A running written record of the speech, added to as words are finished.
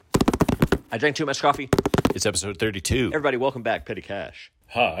I drank too much coffee. It's episode 32. Everybody, welcome back, Petty Cash.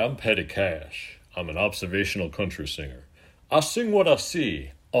 Hi, I'm Petty Cash. I'm an observational country singer. I sing what I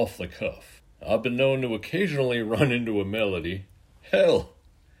see, off the cuff. I've been known to occasionally run into a melody. Hell,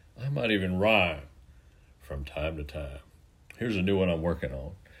 I might even rhyme from time to time. Here's a new one I'm working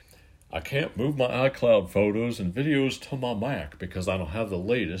on. I can't move my iCloud photos and videos to my Mac because I don't have the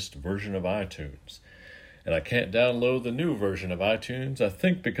latest version of iTunes. And I can't download the new version of iTunes, I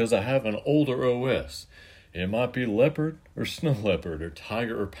think because I have an older OS. It might be Leopard or Snow Leopard or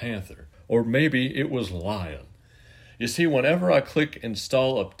Tiger or Panther. Or maybe it was Lion. You see, whenever I click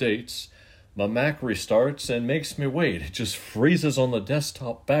install updates, my Mac restarts and makes me wait. It just freezes on the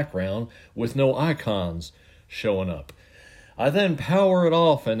desktop background with no icons showing up. I then power it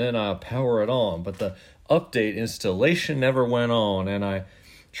off and then I power it on, but the update installation never went on, and I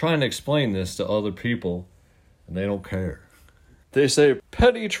trying to explain this to other people, and they don't care. They say,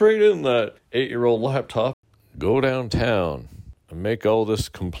 Petty, trade in that 8-year-old laptop. Go downtown and make all this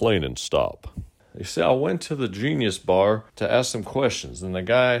complaining stop. They say I went to the Genius Bar to ask some questions, and the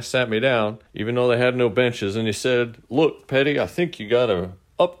guy sat me down, even though they had no benches, and he said, look, Petty, I think you got to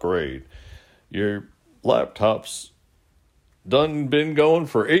upgrade. Your laptop's been going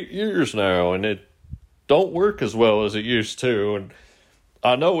for 8 years now, and it don't work as well as it used to, and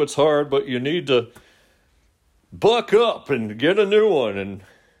I know it's hard, but you need to buck up and get a new one and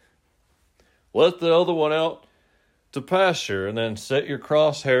let the other one out to pasture, and then set your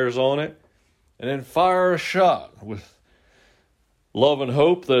crosshairs on it and then fire a shot with love and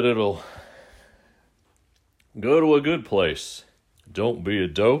hope that it'll go to a good place. Don't be a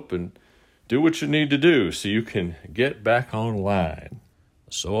dope and do what you need to do so you can get back online.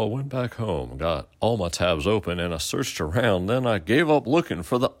 So I went back home, got all my tabs open, and I searched around. Then I gave up looking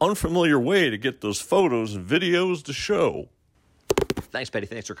for the unfamiliar way to get those photos and videos to show. Thanks, Petty.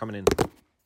 Thanks for coming in.